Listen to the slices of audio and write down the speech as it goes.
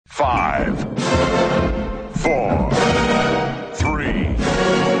5, 4, 3,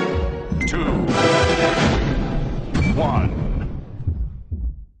 2, 1.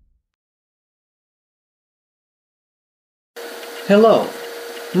 Hello,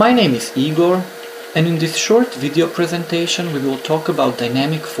 my name is Igor, and in this short video presentation we will talk about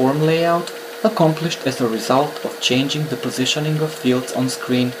dynamic form layout accomplished as a result of changing the positioning of fields on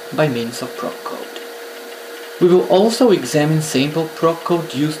screen by means of proc code. We will also examine sample proc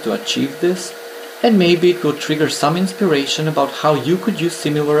code used to achieve this, and maybe it will trigger some inspiration about how you could use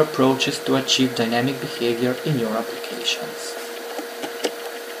similar approaches to achieve dynamic behavior in your applications.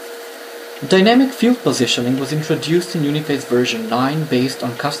 Dynamic field positioning was introduced in Uniface version 9 based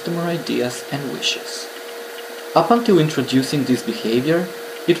on customer ideas and wishes. Up until introducing this behavior,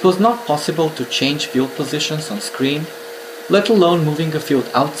 it was not possible to change field positions on screen, let alone moving a field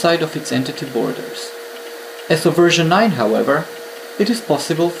outside of its entity borders. As of version 9, however, it is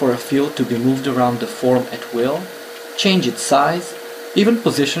possible for a field to be moved around the form at will, change its size, even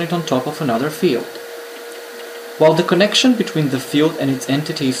position it on top of another field. While the connection between the field and its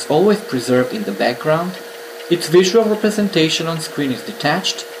entity is always preserved in the background, its visual representation on screen is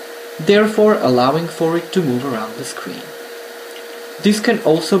detached, therefore allowing for it to move around the screen. This can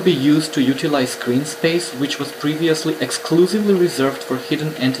also be used to utilize screen space which was previously exclusively reserved for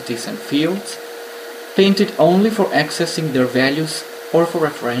hidden entities and fields, painted only for accessing their values or for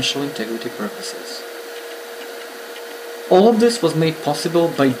referential integrity purposes. All of this was made possible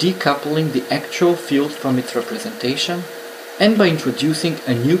by decoupling the actual field from its representation and by introducing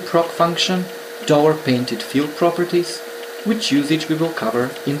a new proc function, $painted field properties, which usage we will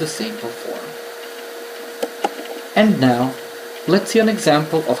cover in the sample form. And now, let's see an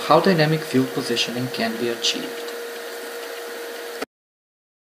example of how dynamic field positioning can be achieved.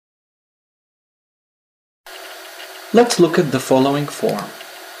 Let's look at the following form.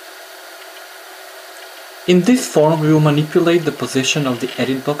 In this form we will manipulate the position of the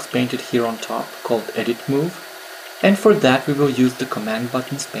edit box painted here on top, called edit move, and for that we will use the command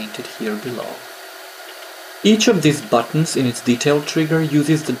buttons painted here below. Each of these buttons in its detail trigger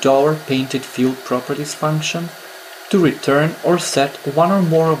uses the $painted field properties function to return or set one or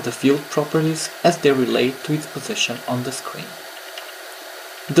more of the field properties as they relate to its position on the screen.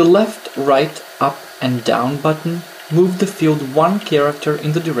 The left, right, up and down button move the field one character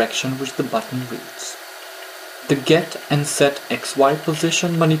in the direction which the button reads. The get and set XY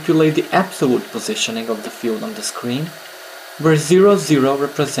position manipulate the absolute positioning of the field on the screen, where 0, 0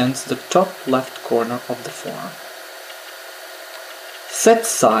 represents the top left corner of the form. Set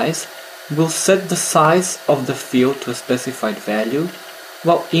size will set the size of the field to a specified value,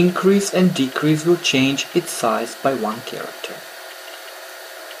 while increase and decrease will change its size by one character.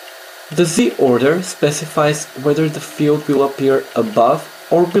 The Z order specifies whether the field will appear above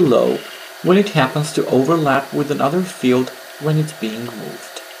or below when it happens to overlap with another field when it's being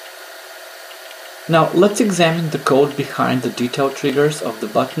moved. Now let's examine the code behind the detail triggers of the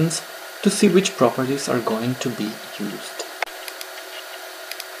buttons to see which properties are going to be used.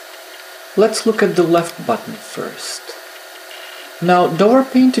 Let's look at the left button first. Now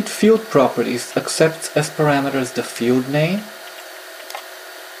 $painted field properties accepts as parameters the field name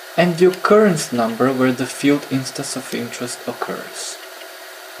and the occurrence number where the field instance of interest occurs.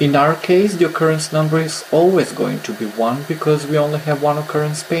 In our case, the occurrence number is always going to be 1 because we only have one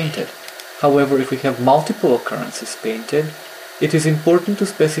occurrence painted. However, if we have multiple occurrences painted, it is important to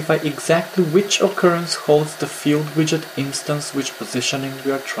specify exactly which occurrence holds the field widget instance which positioning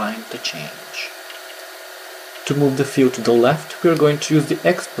we are trying to change. To move the field to the left, we are going to use the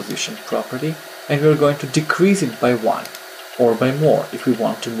X position property and we are going to decrease it by 1. Or by more if we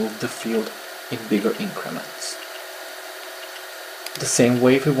want to move the field in bigger increments. The same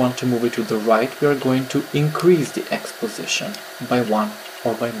way if we want to move it to the right, we are going to increase the X position by 1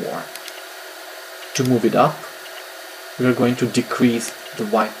 or by more. To move it up, we are going to decrease the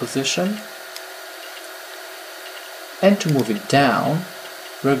Y position, and to move it down,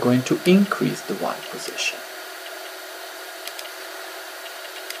 we are going to increase the Y position.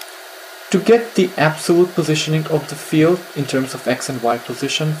 To get the absolute positioning of the field in terms of X and Y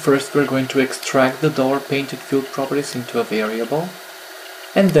position, first we're going to extract the $painted field properties into a variable,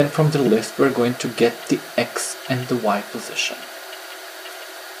 and then from the list we're going to get the X and the Y position.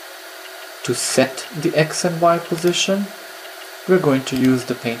 To set the X and Y position, we're going to use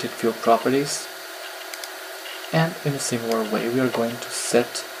the painted field properties, and in a similar way we are going to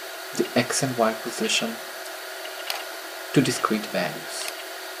set the X and Y position to discrete values.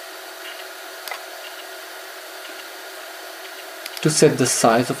 To set the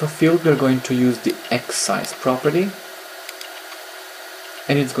size of a field, we are going to use the X size property,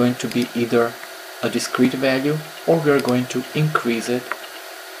 and it's going to be either a discrete value, or we are going to increase it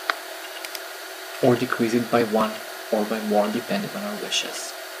or decrease it by 1 or by more, depending on our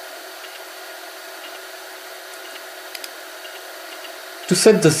wishes. To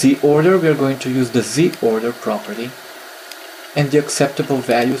set the z order, we are going to use the z order property, and the acceptable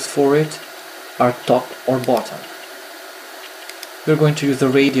values for it are top or bottom. We're going to use the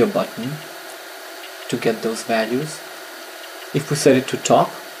radio button to get those values. If we set it to top,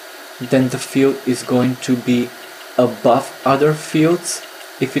 then the field is going to be above other fields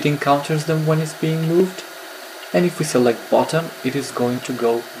if it encounters them when it's being moved, and if we select bottom, it is going to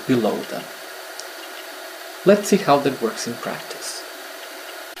go below them. Let's see how that works in practice.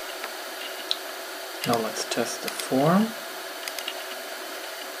 Now let's test the form.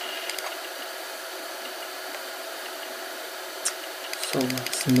 So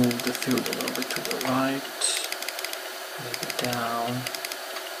let's move the field a little bit to the right, maybe down,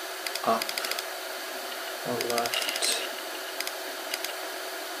 up, or left.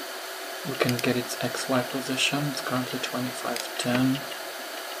 We can get its XY position. It's currently 2510.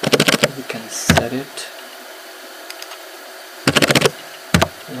 We can set it,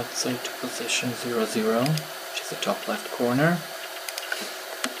 let's say, to position 00, which is the top left corner.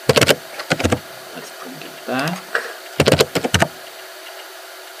 Let's bring it back.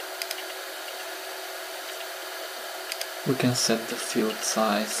 We can set the field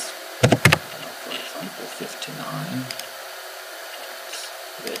size, for example, 59.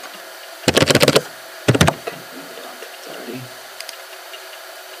 We can bring it down to 30.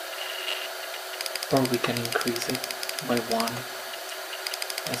 Or we can increase it by 1,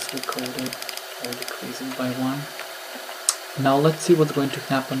 as we called it, or decrease it by 1. Now let's see what's going to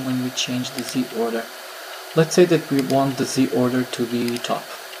happen when we change the z order. Let's say that we want the z order to be top.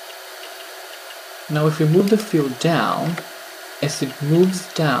 Now if we move the field down, as it moves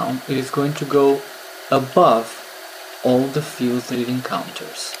down, it is going to go above all the fields that it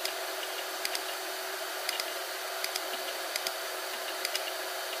encounters.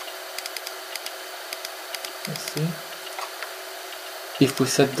 Let's see. If we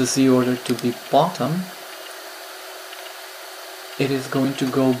set the z order to be bottom, it is going to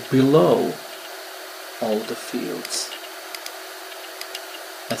go below all the fields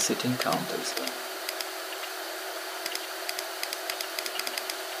as it encounters them.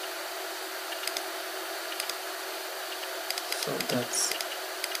 So that's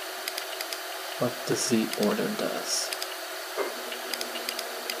what the z order does.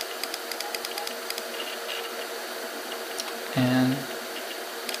 And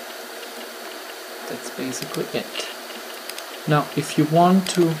that's basically it. Now, if you want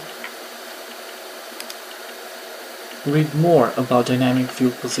to read more about dynamic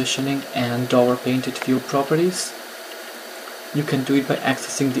field positioning and dollar painted field properties, you can do it by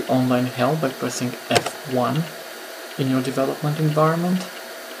accessing the online help by pressing F1 in your development environment,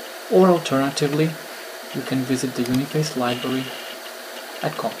 or alternatively, you can visit the Uniface library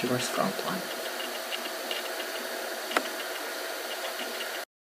at Computer's Frontline.